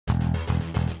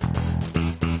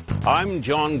I'm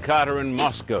John Carter in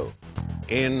Moscow,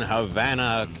 in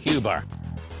Havana, Cuba,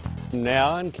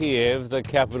 now in Kiev, the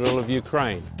capital of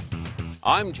Ukraine.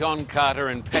 I'm John Carter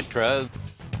in Petra,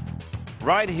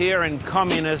 right here in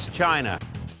communist China,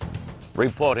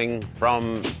 reporting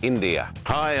from India.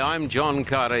 Hi, I'm John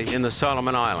Carter in the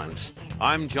Solomon Islands.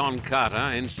 I'm John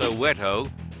Carter in Soweto,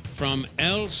 from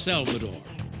El Salvador.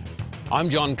 I'm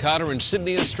John Carter in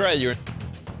Sydney, Australia.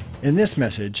 In this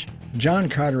message, John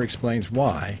Carter explains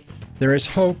why there is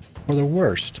hope for the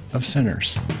worst of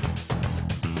sinners.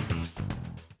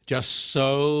 Just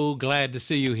so glad to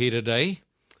see you here today.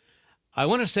 I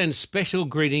want to send special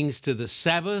greetings to the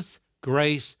Sabbath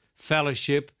Grace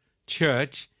Fellowship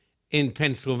Church in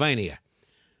Pennsylvania.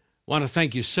 I want to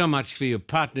thank you so much for your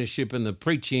partnership in the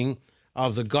preaching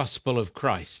of the gospel of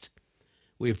Christ.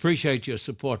 We appreciate your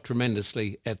support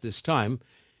tremendously at this time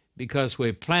because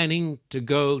we're planning to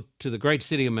go to the great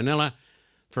city of Manila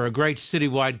for a great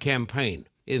citywide campaign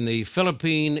in the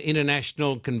Philippine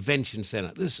International Convention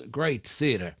Center. This is a great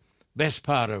theater, best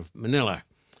part of Manila.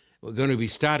 We're going to be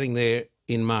starting there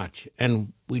in March,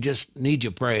 and we just need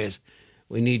your prayers.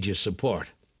 We need your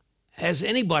support. Has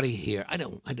anybody here, I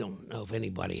don't know if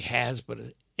anybody has, but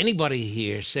has anybody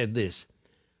here said this: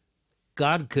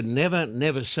 God could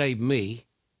never save me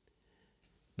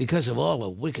because of all the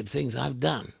wicked things I've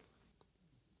done.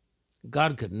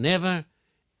 God could never,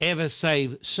 ever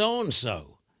save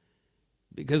so-and-so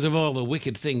because of all the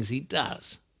wicked things he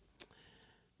does.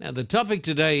 Now, the topic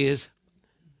today is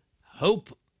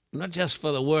hope, not just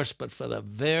for the worst, but for the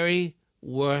very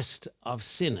worst of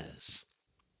sinners.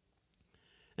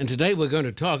 And today we're going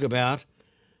to talk about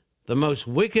the most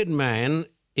wicked man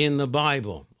in the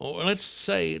Bible. Or let's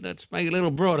make it a little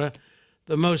broader,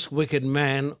 the most wicked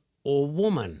man or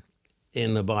woman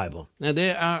in the Bible. Now,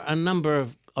 there are a number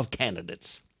of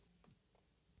candidates.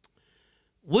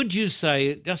 Would you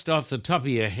say, just off the top of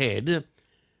your head,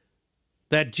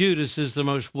 that Judas is the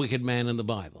most wicked man in the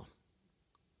Bible?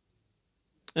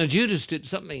 Now, Judas did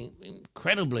something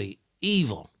incredibly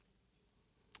evil.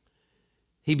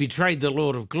 He betrayed the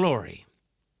Lord of glory.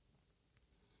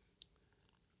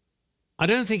 I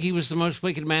don't think he was the most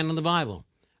wicked man in the Bible.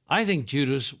 I think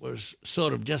Judas was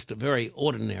sort of just a very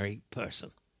ordinary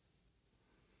person.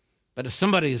 But as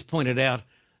somebody has pointed out,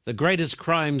 the greatest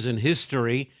crimes in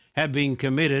history have been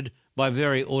committed by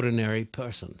very ordinary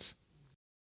persons.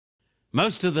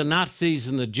 Most of the Nazis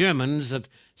and the Germans that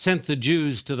sent the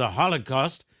Jews to the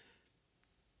Holocaust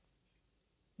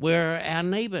were our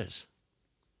neighbors.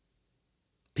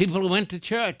 People who went to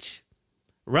church,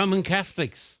 Roman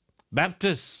Catholics,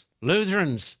 Baptists,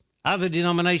 Lutherans, other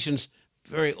denominations,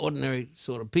 very ordinary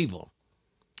sort of people.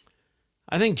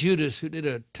 I think Judas, who did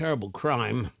a terrible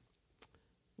crime,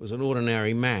 was an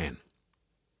ordinary man.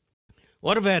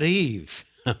 What about Eve?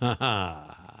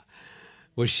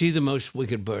 Was she the most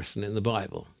wicked person in the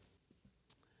Bible?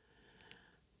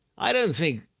 I don't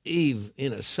think Eve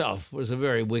in herself was a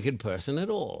very wicked person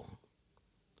at all.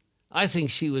 I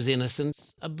think she was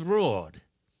innocent abroad.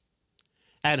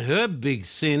 And her big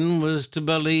sin was to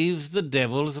believe the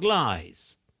devil's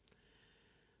lies.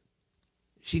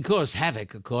 She caused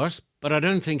havoc, of course, but I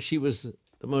don't think she was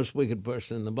the most wicked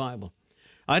person in the Bible.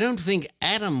 I don't think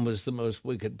Adam was the most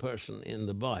wicked person in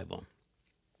the Bible.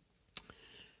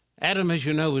 Adam, as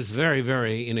you know, was very,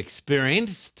 very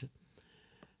inexperienced.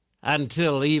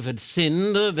 Until Eve had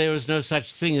sinned, there was no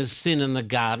such thing as sin in the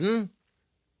garden.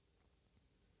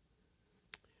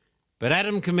 But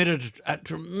Adam committed a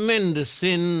tremendous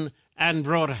sin and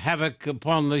brought havoc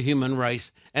upon the human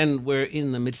race, and we're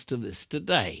in the midst of this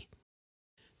today.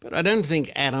 But I don't think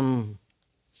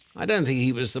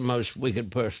he was the most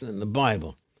wicked person in the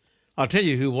Bible. I'll tell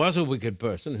you who was a wicked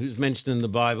person, who's mentioned in the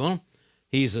Bible.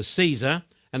 He's a Caesar,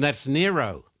 and that's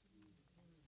Nero.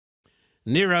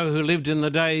 Nero, who lived in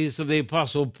the days of the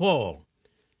Apostle Paul.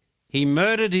 He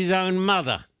murdered his own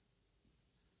mother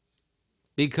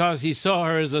because he saw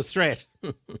her as a threat.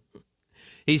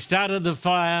 He started the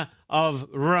fire of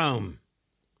Rome.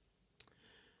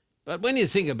 But when you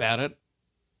think about it,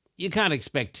 you can't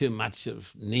expect too much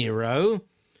of Nero.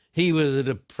 He was a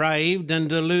depraved and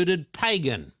deluded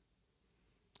pagan.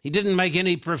 He didn't make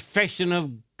any profession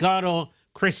of God or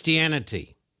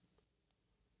Christianity.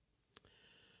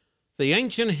 The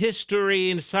Ancient History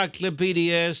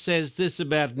Encyclopedia says this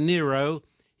about Nero: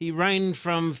 he reigned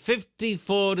from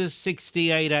 54 to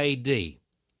 68 AD.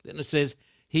 Then it says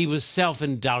he was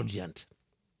self-indulgent.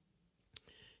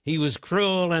 He was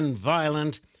cruel and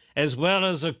violent, as well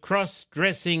as a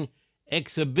cross-dressing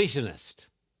exhibitionist.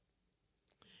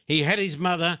 He had his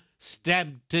mother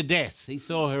stabbed to death. He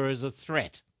saw her as a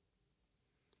threat.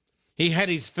 He had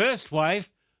his first wife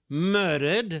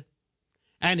murdered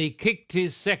and he kicked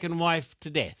his second wife to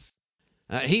death.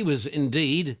 He was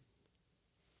indeed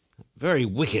a very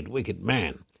wicked, wicked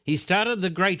man. He started the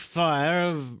Great Fire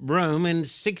of Rome in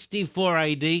 64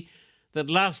 AD that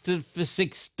lasted for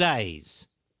 6 days.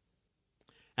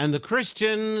 And the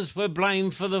Christians were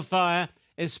blamed for the fire,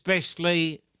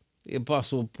 especially the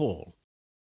Apostle Paul.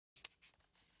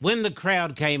 When the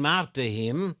crowd came after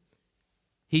him,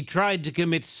 he tried to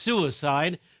commit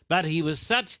suicide, but he was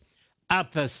such a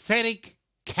pathetic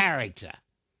character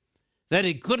that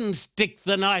he couldn't stick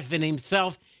the knife in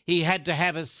himself. He had to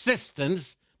have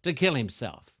assistance to kill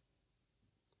himself.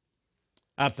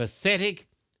 A pathetic,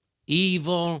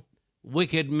 evil,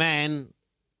 wicked man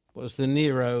was the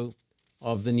Nero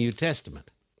of the New Testament.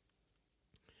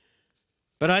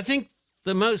 But I think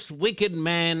the most wicked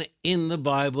man in the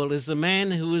Bible is the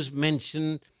man who is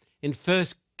mentioned in 1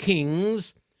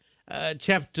 Kings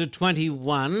chapter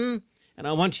 21. And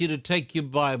I want you to take your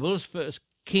Bibles, 1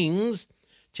 Kings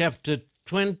chapter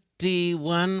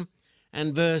 21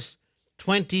 and verse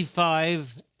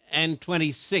 25 and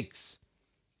 26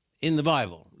 in the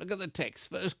Bible. Look at the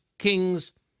text, 1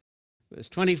 Kings, verse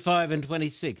 25 and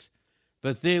 26.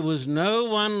 But there was no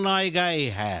one like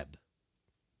Ahab,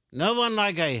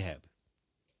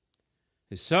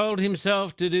 who sold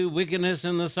himself to do wickedness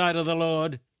in the sight of the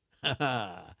Lord.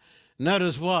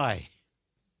 Notice why.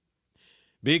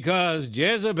 Because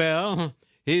Jezebel,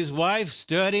 his wife,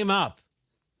 stirred him up.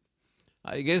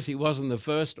 I guess he wasn't the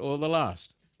first or the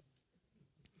last.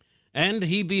 And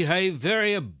he behaved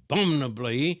very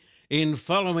abominably in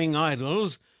following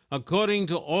idols, according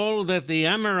to all that the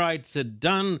Amorites had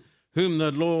done, whom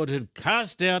the Lord had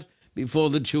cast out before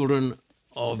the children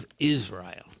of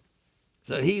Israel.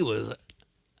 So he was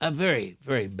a very,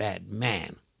 very bad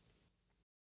man.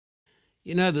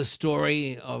 You know the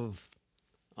story of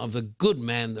the good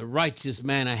man, the righteous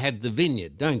man who had the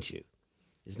vineyard, don't you?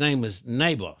 His name was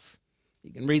Naboth.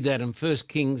 You can read that in 1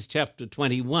 Kings chapter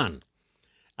 21.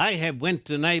 Ahab went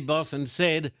to Naboth and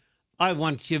said, I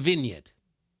want your vineyard.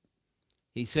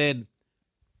 He said,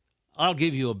 I'll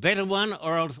give you a better one,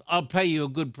 or I'll pay you a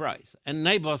good price. And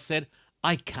Naboth said,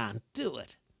 I can't do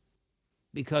it,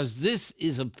 because this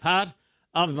is a part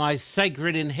of my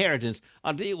sacred inheritance.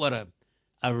 I'll tell you what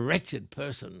a wretched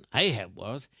person Ahab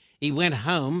was. He went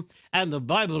home, and the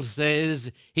Bible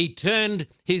says he turned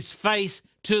his face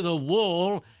to the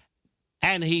wall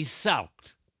and he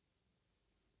sulked.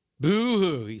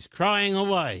 Boo-hoo, he's crying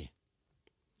away.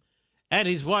 And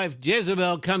his wife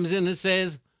Jezebel comes in and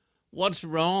says, what's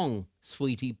wrong,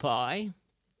 sweetie pie?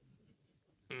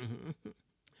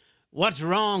 What's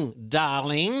wrong,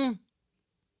 darling?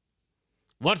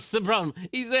 What's the problem?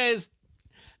 He says,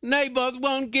 Naboth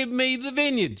won't give me the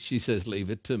vineyard. She says, leave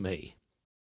it to me.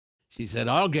 She said,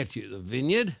 I'll get you the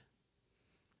vineyard.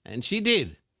 And she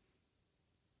did.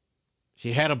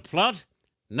 She had a plot.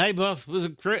 Naboth was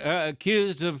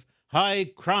accused of high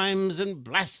crimes and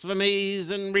blasphemies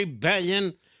and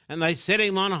rebellion, and they set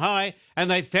him on high, and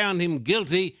they found him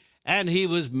guilty, and he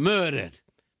was murdered.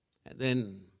 And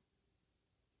then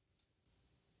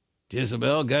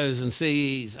Jezebel goes and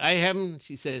sees Ahab.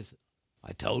 She says,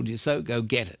 I told you so, go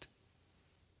get it.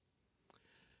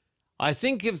 I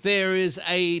think if there is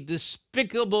a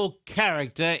despicable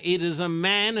character, it is a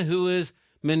man who is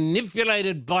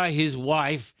manipulated by his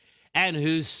wife and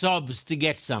who sobs to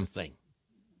get something.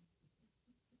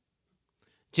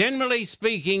 Generally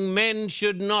speaking, men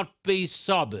should not be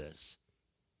sobbers.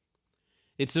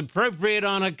 It's appropriate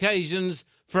on occasions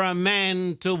for a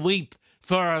man to weep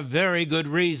for a very good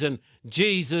reason.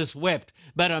 Jesus wept.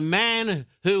 But a man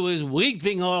who is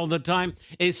weeping all the time,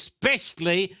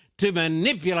 especially to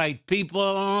manipulate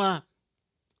people,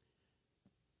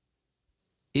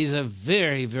 is a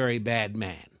very, very bad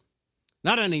man.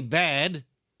 Not only bad,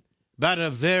 but a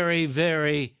very,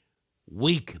 very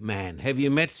weak man. Have you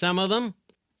met some of them?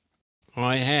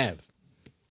 I have.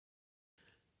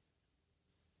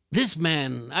 This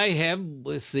man, Ahab,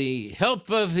 with the help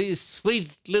of his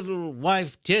sweet little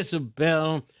wife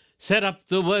Jezebel, set up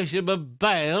the worship of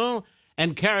Baal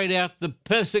and carried out the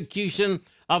persecution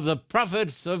of the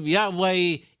prophets of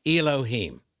Yahweh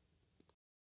Elohim.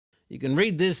 You can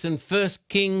read this in 1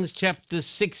 Kings chapter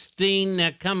 16.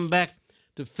 Now come back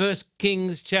to 1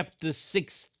 Kings chapter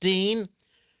 16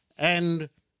 and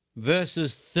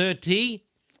verses 30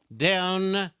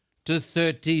 down to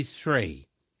 33.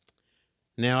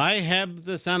 Now Ahab,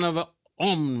 the son of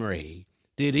Omri,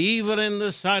 did evil in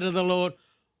the sight of the Lord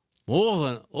more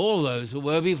than all those who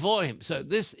were before him. So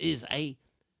this is a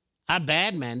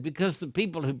bad man, because the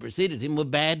people who preceded him were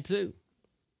bad too.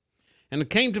 And it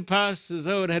came to pass, as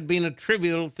though it had been a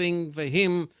trivial thing for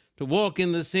him to walk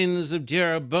in the sins of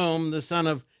Jeroboam the son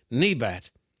of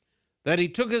Nebat, that he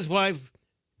took his wife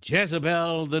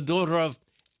Jezebel, the daughter of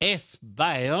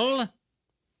Ethbaal,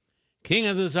 king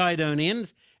of the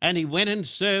Zidonians, and he went and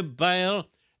served Baal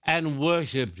and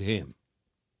worshipped him.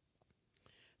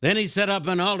 Then he set up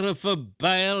an altar for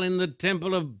Baal in the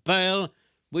temple of Baal,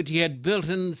 which he had built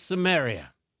in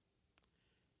Samaria.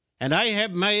 And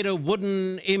Ahab made a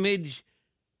wooden image.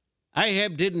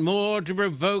 Ahab did more to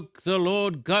provoke the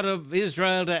Lord God of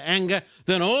Israel to anger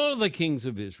than all the kings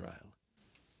of Israel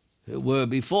who were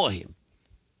before him.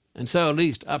 And so, at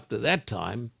least up to that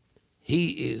time,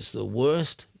 he is the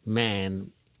worst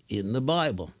man in the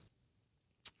Bible.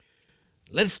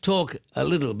 Let's talk a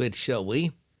little bit, shall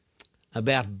we,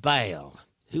 about Baal.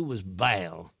 Who was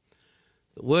Baal?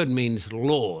 The word means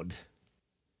Lord.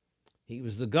 He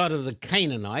was the god of the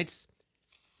Canaanites.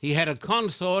 He had a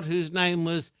consort whose name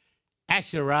was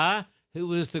Asherah, who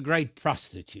was the great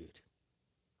prostitute.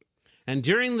 And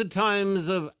during the times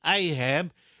of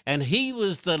Ahab, and he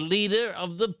was the leader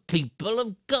of the people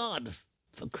of God,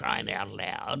 for crying out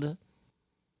loud.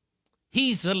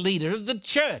 He's the leader of the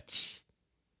church.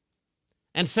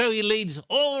 And so he leads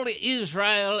all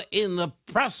Israel in the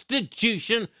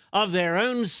prostitution of their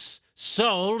own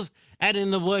souls and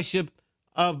in the worship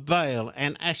of Baal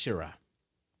and Asherah.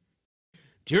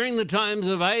 During the times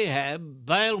of Ahab,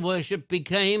 Baal worship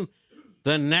became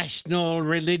the national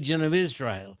religion of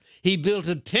Israel. He built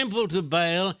a temple to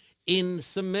Baal in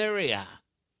Samaria.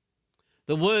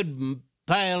 The word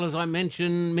Baal, as I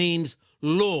mentioned, means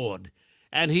Lord,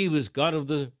 and he was God of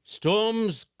the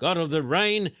storms, God of the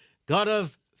rain, God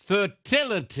of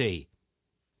fertility,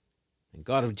 and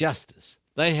God of justice.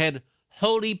 They had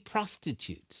holy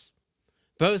prostitutes,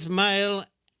 both male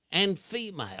and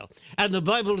female. And the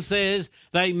Bible says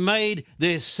they made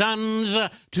their sons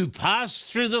to pass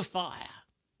through the fire.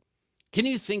 Can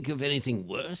you think of anything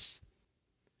worse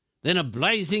than a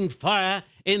blazing fire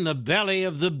in the belly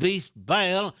of the beast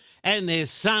Baal, and their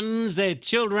sons, their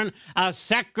children, are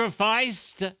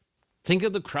sacrificed? Think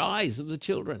of the cries of the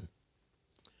children.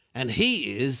 And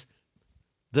he is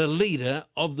the leader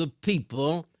of the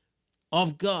people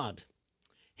of God.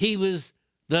 He was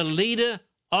the leader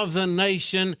of the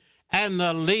nation and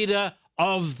the leader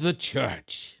of the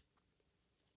church.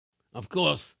 Of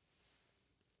course,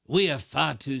 we are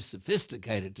far too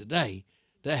sophisticated today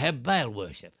to have Baal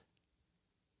worship.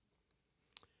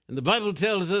 And the Bible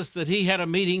tells us that he had a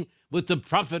meeting with the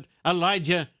prophet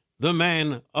Elijah, the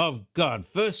man of God.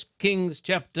 1 Kings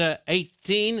chapter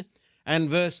 18 and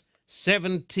verse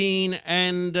 17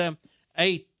 and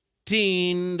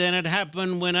 18. Then it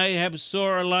happened when Ahab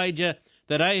saw Elijah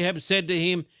that Ahab said to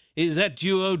him, "Is that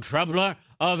you, O troubler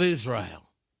of Israel?"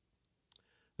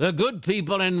 The good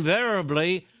people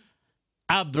invariably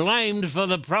are blamed for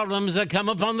the problems that come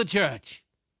upon the church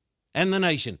and the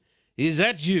nation. "Is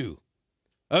that you,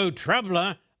 O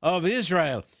troubler of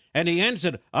Israel?" And he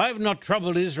answered, "I've not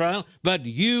troubled Israel, but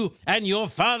you and your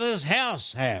father's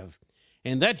house have,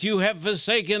 in that you have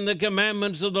forsaken the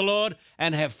commandments of the Lord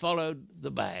and have followed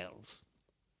the Baals."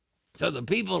 So the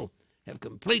people have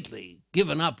completely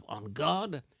given up on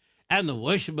God and the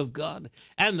worship of God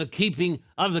and the keeping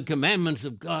of the commandments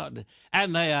of God,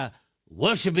 and they are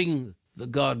worshiping the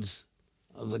gods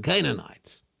of the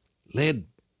Canaanites, led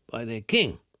by their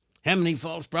king. How many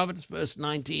false prophets? Verse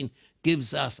 19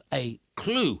 gives us a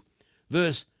clue.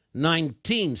 Verse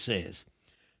 19 says,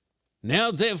 "Now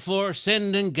therefore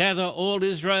send and gather all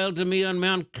Israel to me on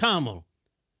Mount Carmel,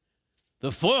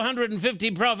 the 450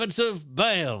 prophets of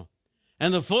Baal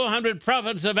and the 400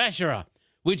 prophets of Asherah,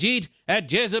 which eat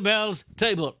at Jezebel's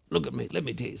table." Look at me, let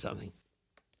me tell you something.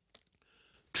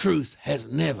 Truth has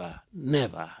never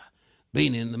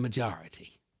been in the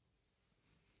majority.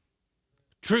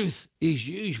 Truth is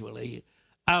usually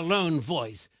a lone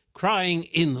voice crying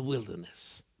in the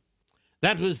wilderness.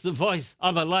 That was the voice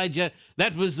of Elijah.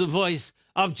 That was the voice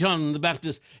of John the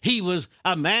Baptist. He was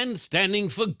a man standing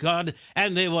for God,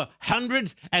 and there were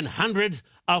hundreds and hundreds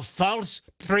of false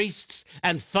priests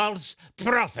and false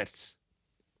prophets.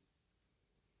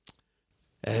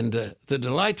 And the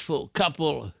delightful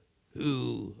couple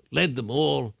who led them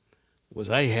all was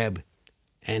Ahab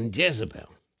and Jezebel.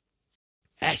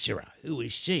 Asherah, who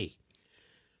is she?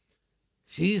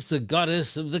 She's the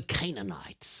goddess of the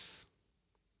Canaanites.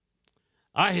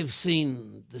 I have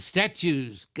seen the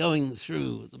statues going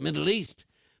through the Middle East,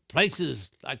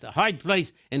 places like the High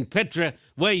Place in Petra,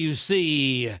 where you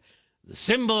see the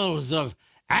symbols of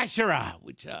Asherah,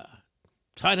 which are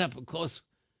tied up, of course,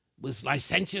 with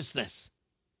licentiousness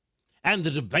and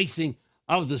the debasing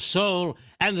of the soul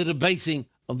and the debasing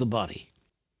of the body.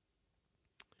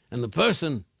 And the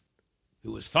person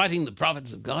who was fighting the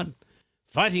prophets of God,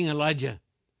 fighting Elijah,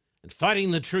 and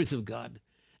fighting the truth of God,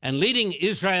 and leading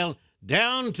Israel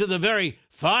down to the very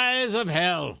fires of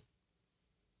hell.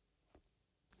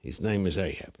 His name is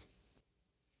Ahab.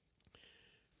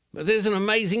 But there's an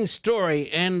amazing story,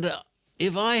 and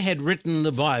if I had written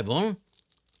the Bible,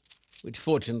 which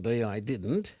fortunately I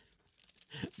didn't,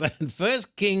 but in 1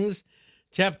 Kings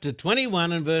chapter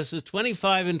 21 and verses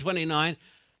 25 and 29,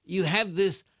 you have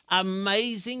this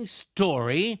amazing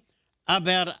story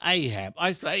about Ahab.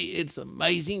 I say it's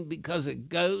amazing because it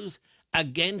goes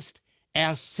against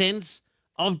our sense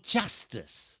of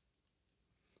justice,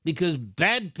 because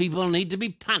bad people need to be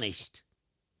punished.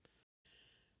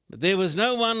 But there was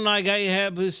no one like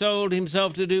Ahab who sold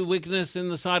himself to do wickedness in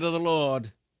the sight of the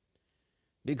Lord,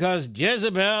 because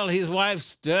Jezebel, his wife,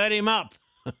 stirred him up.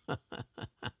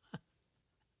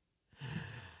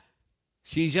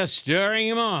 She's just stirring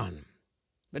him on.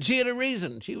 But she had a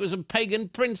reason. She was a pagan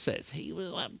princess. He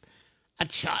was a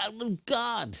child of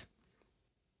God.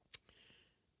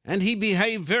 And he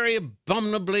behaved very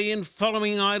abominably in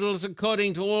following idols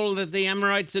according to all that the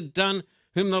Amorites had done,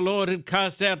 whom the Lord had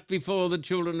cast out before the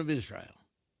children of Israel.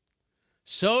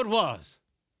 So it was,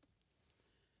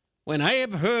 when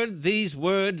Ahab heard these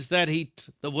words the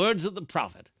words of the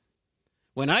prophet,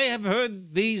 when Ahab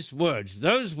heard these words,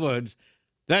 those words,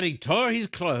 that he tore his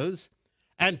clothes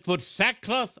and put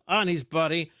sackcloth on his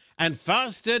body and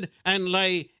fasted and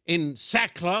lay in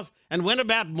sackcloth and went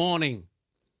about mourning.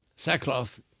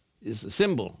 Sackcloth is the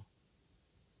symbol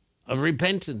of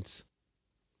repentance.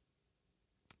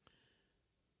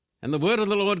 And the word of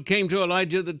the Lord came to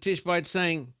Elijah the Tishbite,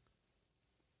 saying,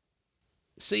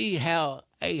 see how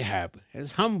Ahab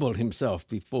has humbled himself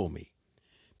before me.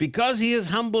 Because he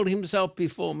has humbled himself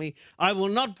before me, I will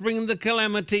not bring the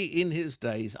calamity in his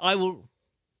days. I will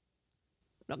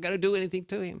not going to do anything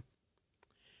to him.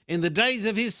 In the days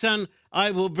of his son,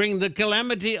 I will bring the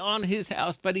calamity on his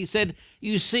house. But he said,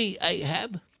 you see,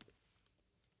 Ahab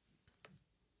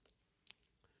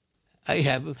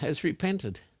has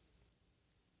repented.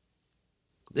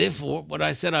 Therefore, what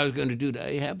I said I was going to do to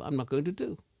Ahab, I'm not going to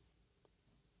do.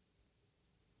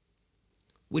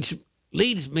 Which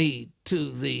leads me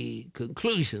to the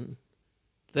conclusion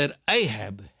that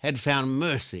Ahab had found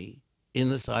mercy in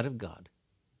the sight of God,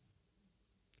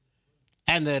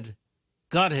 and that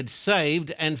God had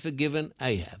saved and forgiven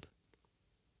Ahab.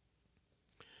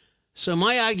 So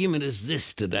my argument is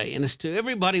this today, and it's to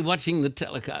everybody watching the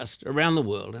telecast around the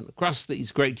world and across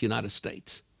these great United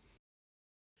States.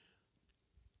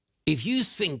 If you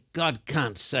think God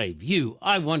can't save you,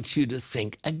 I want you to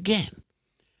think again.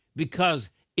 Because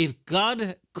if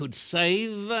God could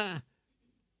save a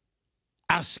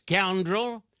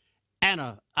scoundrel and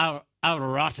a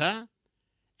rotter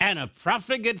and a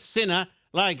profligate sinner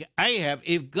like Ahab,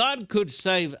 if God could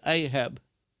save Ahab,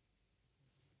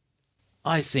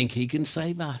 I think he can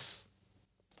save us.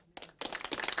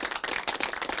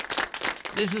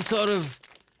 This is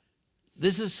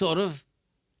sort of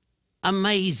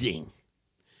amazing.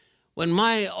 When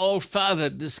my old father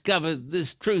discovered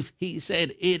this truth, he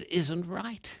said, it isn't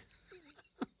right.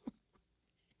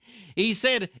 He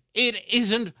said, it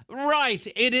isn't right.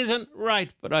 It isn't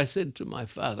right. But I said to my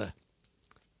father,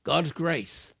 God's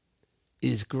grace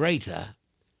is greater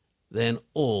than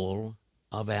all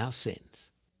of our sins.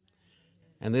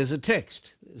 And there's a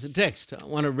text. I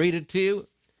want to read it to you.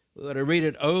 We've got to read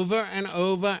it over and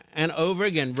over and over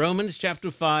again. Romans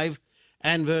chapter 5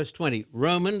 and verse 20.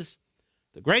 Romans,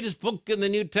 the greatest book in the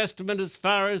New Testament as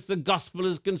far as the gospel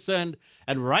is concerned,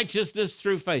 and righteousness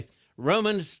through faith.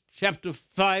 Romans chapter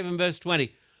 5 and verse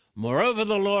 20. Moreover,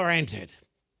 the law entered,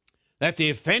 that the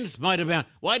offense might abound.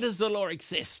 Why does the law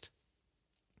exist?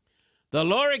 The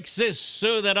law exists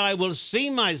so that I will see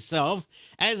myself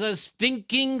as a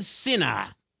stinking sinner,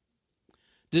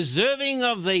 deserving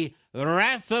of the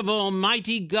wrath of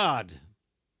Almighty God.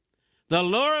 The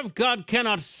law of God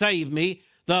cannot save me.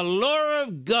 The law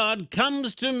of God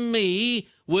comes to me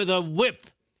with a whip,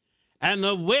 and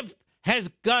the whip has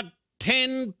got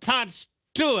 10 parts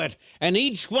to it, and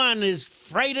each one is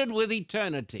freighted with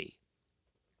eternity.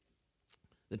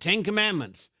 The 10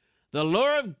 Commandments. The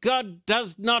law of God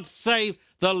does not save.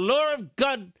 The law of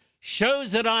God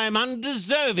shows that I am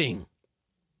undeserving,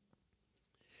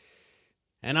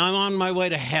 and I'm on my way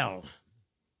to hell.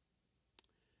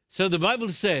 So the Bible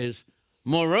says,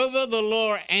 moreover, the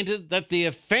law entered that the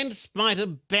offense might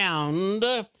abound,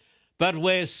 but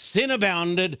where sin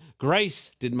abounded,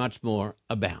 grace did much more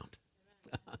abound.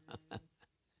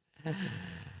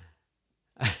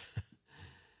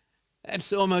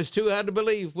 That's almost too hard to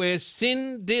believe. Where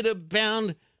sin did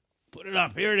abound, Put it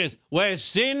up. Here it is. Where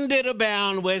sin did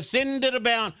abound, where sin did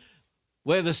abound,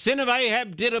 where the sin of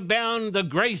Ahab did abound, the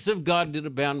grace of God did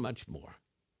abound much more.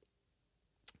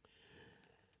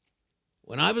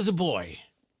 When I was a boy,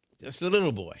 just a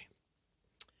little boy,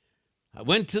 I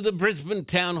went to the Brisbane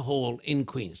Town Hall in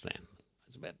Queensland. I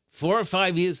was about 4 or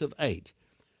 5 years of age.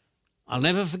 I'll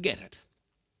never forget it.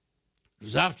 It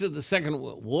was after the Second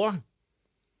World War,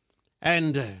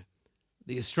 and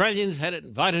the Australians had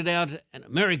invited out an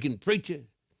American preacher.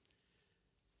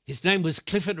 His name was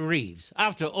Clifford Reeves.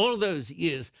 After all those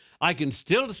years, I can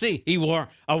still see he wore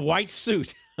a white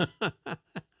suit.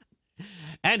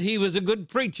 And he was a good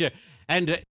preacher.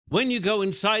 And when you go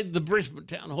inside the Brisbane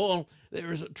Town Hall,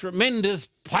 there is a tremendous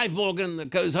pipe organ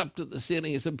that goes up to the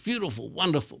ceiling. It's a beautiful,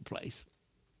 wonderful place.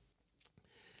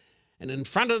 And in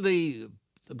front of the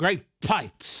great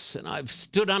pipes, and I've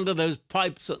stood under those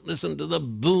pipes and listened to the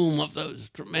boom of those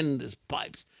tremendous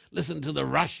pipes, listened to the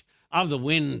rush of the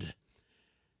wind.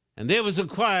 And there was a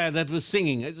choir that was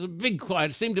singing. It was a big choir.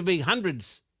 It seemed to be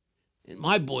hundreds in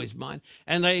my boy's mind.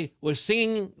 And they were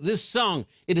singing this song.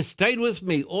 It has stayed with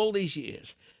me all these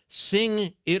years.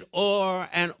 Sing it o'er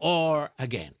and o'er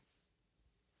again.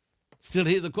 Still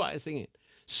hear the choir singing it.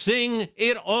 Sing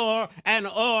it o'er and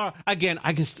o'er again.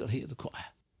 I can still hear the choir.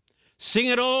 Sing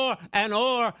it o'er and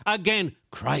o'er again.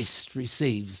 Christ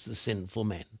receives the sinful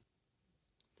men.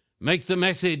 Make the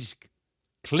message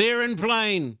clear and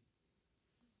plain.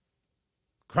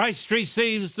 Christ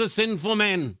receives the sinful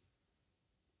men.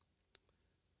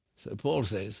 So Paul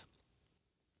says,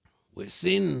 where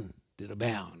sin did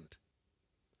abound,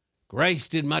 grace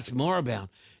did much more abound.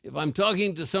 If I'm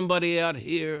talking to somebody out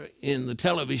here in the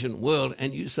television world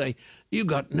and you say, you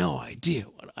got no idea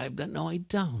what I've done. No, I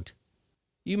don't.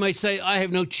 You may say, I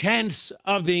have no chance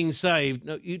of being saved.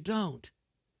 No, you don't.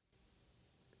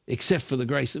 Except for the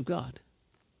grace of God.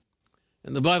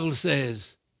 And the Bible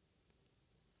says,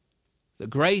 the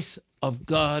grace of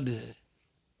God,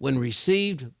 when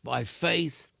received by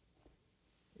faith,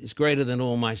 is greater than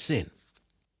all my sin.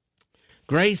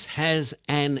 Grace has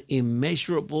an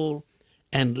immeasurable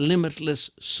and limitless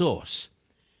source.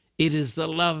 It is the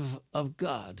love of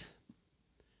God.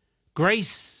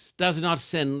 Grace does not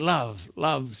send love.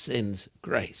 Love sends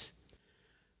grace.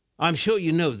 I'm sure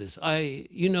you know this.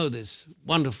 You know this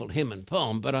wonderful hymn and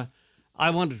poem, but I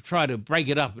want to try to break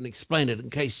it up and explain it in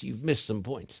case you've missed some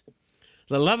points.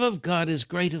 The love of God is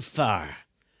greater far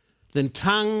than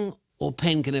tongue or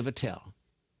pen can ever tell.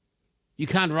 You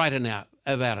can't write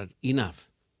about it enough.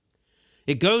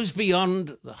 It goes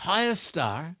beyond the highest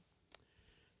star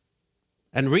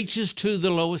and reaches to the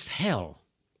lowest hell.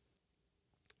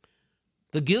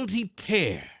 The guilty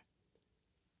pair,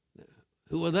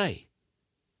 who are they?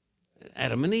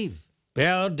 Adam and Eve,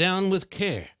 bowed down with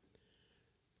care.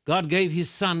 God gave his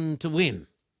son to win.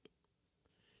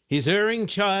 His erring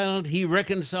child he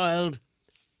reconciled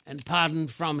and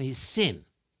pardoned from his sin.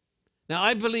 Now,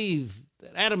 I believe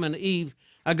that Adam and Eve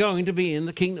are going to be in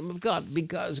the kingdom of God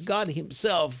because God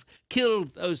himself killed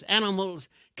those animals,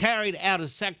 carried out a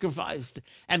sacrifice,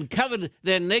 and covered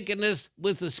their nakedness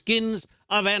with the skins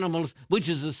of animals, which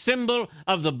is a symbol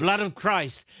of the blood of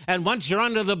Christ. And once you're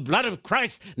under the blood of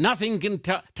Christ, nothing can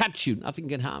touch you, nothing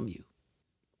can harm you.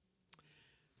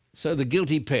 So the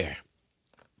guilty pair.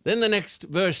 Then the next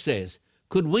verse says,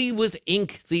 could we with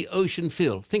ink the ocean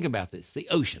fill? Think about this, the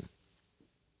ocean,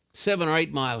 7 or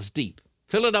 8 miles deep.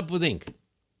 Fill it up with ink.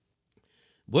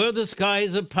 Were the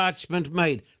skies of parchment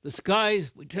made? The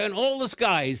skies, we turn all the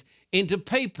skies into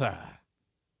paper.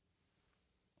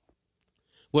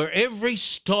 Were every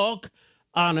stalk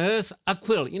on earth a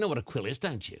quill? You know what a quill is,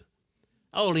 don't you?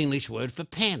 Old English word for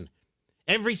pen.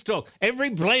 Every stalk, every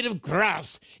blade of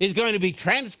grass is going to be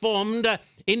transformed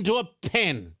into a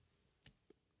pen.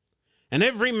 And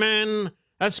every man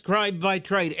a scribe by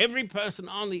trade. Every person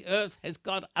on the earth has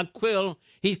got a quill.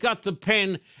 He's got the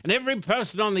pen. And every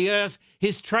person on the earth,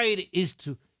 his trade is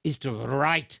to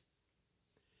write.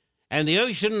 And the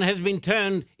ocean has been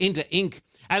turned into ink.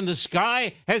 And the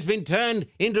sky has been turned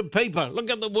into paper.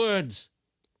 Look at the words.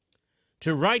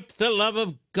 To write the love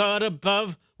of God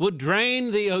above would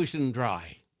drain the ocean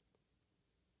dry.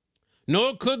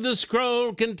 Nor could the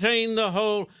scroll contain the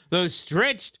whole, though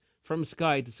stretched from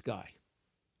sky to sky.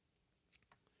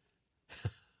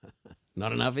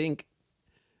 Not enough ink,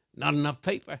 not enough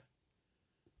paper,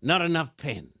 not enough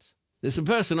pens. There's a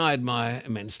person I admire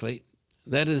immensely.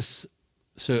 That is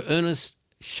Sir Ernest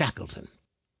Shackleton,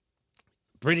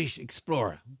 British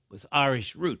explorer with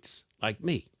Irish roots like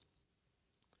me.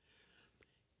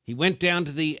 He went down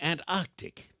to the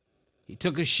Antarctic. He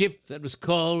took a ship that was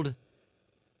called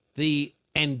the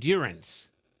Endurance.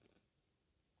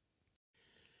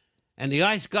 and the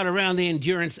ice got around the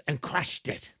Endurance and crushed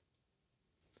it.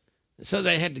 So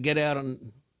they had to get out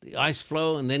on the ice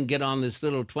floe and then get on this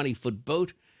little 20-foot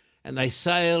boat, and they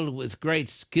sailed with great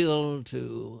skill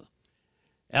to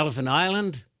Elephant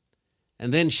Island,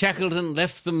 and then Shackleton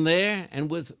left them there,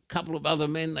 and with a couple of other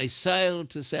men, they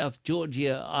sailed to South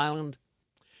Georgia Island.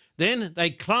 Then they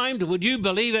climbed, would you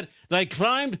believe it, they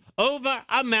climbed over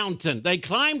a mountain. They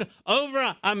climbed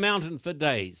over a mountain for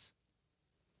days.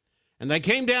 And they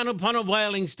came down upon a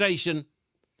whaling station,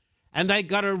 and they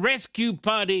got a rescue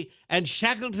party, and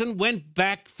Shackleton went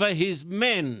back for his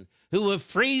men who were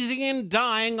freezing and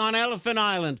dying on Elephant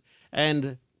Island.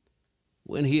 And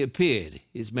when he appeared,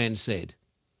 his men said,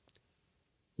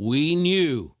 "We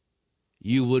knew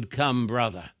you would come,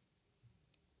 brother."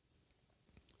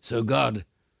 So God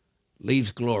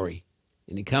leaves glory,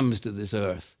 and he comes to this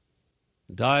earth,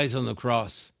 dies on the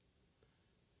cross.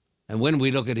 And when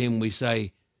we look at him, we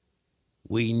say,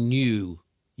 "We knew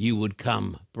you would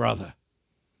come, brother."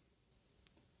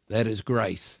 That is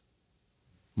grace.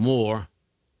 More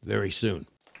very soon.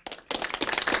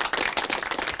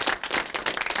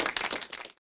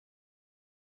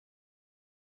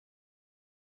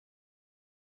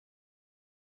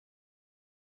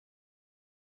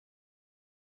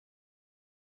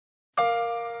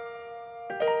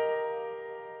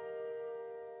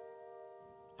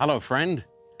 Hello, friend.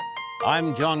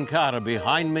 I'm John Carter.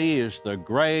 Behind me is the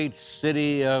great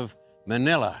city of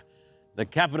Manila, the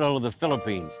capital of the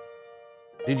Philippines.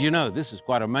 Did you know, this is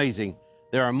quite amazing,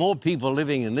 there are more people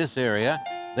living in this area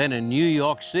than in New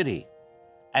York City,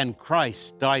 and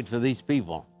Christ died for these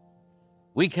people.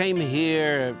 We came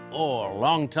here, a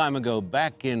long time ago,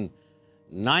 back in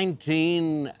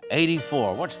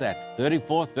 1984. What's that,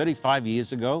 35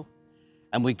 years ago?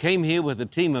 And we came here with a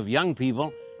team of young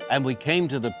people, and we came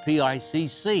to the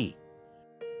PICC.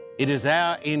 It is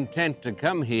our intent to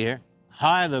come here,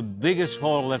 hire the biggest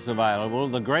hall that's available,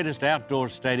 the greatest outdoor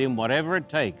stadium, whatever it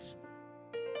takes.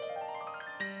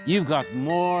 You've got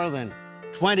more than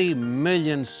 20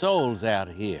 million souls out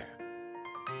here.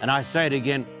 And I say it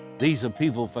again, these are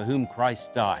people for whom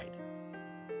Christ died.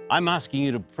 I'm asking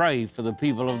you to pray for the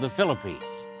people of the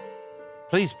Philippines.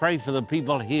 Please pray for the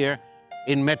people here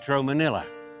in Metro Manila.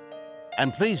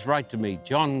 And please write to me,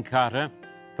 John Carter,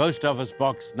 Post Office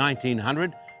Box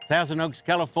 1900, Thousand Oaks,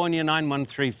 California,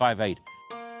 91358.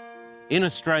 In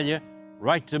Australia,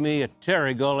 write to me at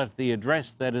Terrigal at the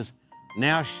address that is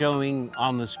now showing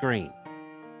on the screen.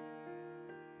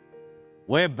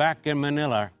 We're back in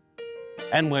Manila,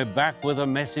 and we're back with a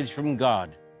message from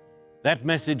God. That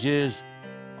message is,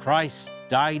 Christ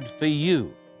died for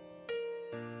you,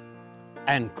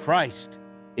 and Christ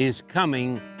is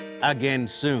coming again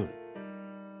soon.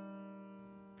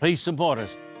 Please support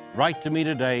us. Write to me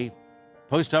today,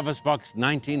 Post Office Box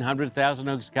 1900, Thousand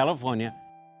Oaks, California,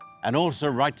 and also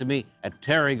write to me at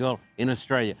Terrigal in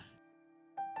Australia.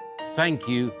 Thank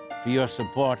you for your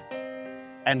support,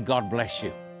 and God bless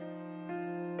you.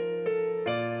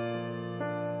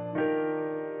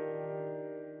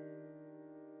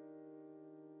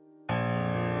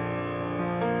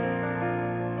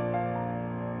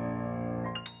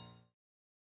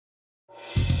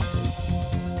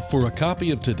 For a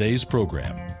copy of today's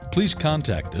program, please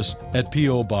contact us at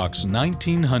P.O. Box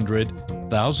 1900,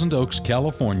 Thousand Oaks,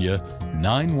 California,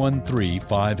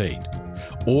 91358.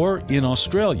 Or in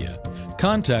Australia,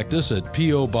 contact us at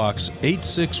P.O. Box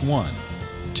 861,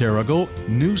 Terrigal,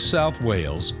 New South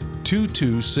Wales,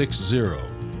 2260.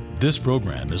 This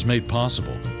program is made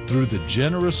possible through the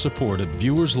generous support of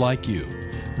viewers like you.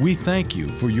 We thank you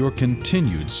for your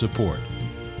continued support.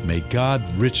 May God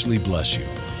richly bless you.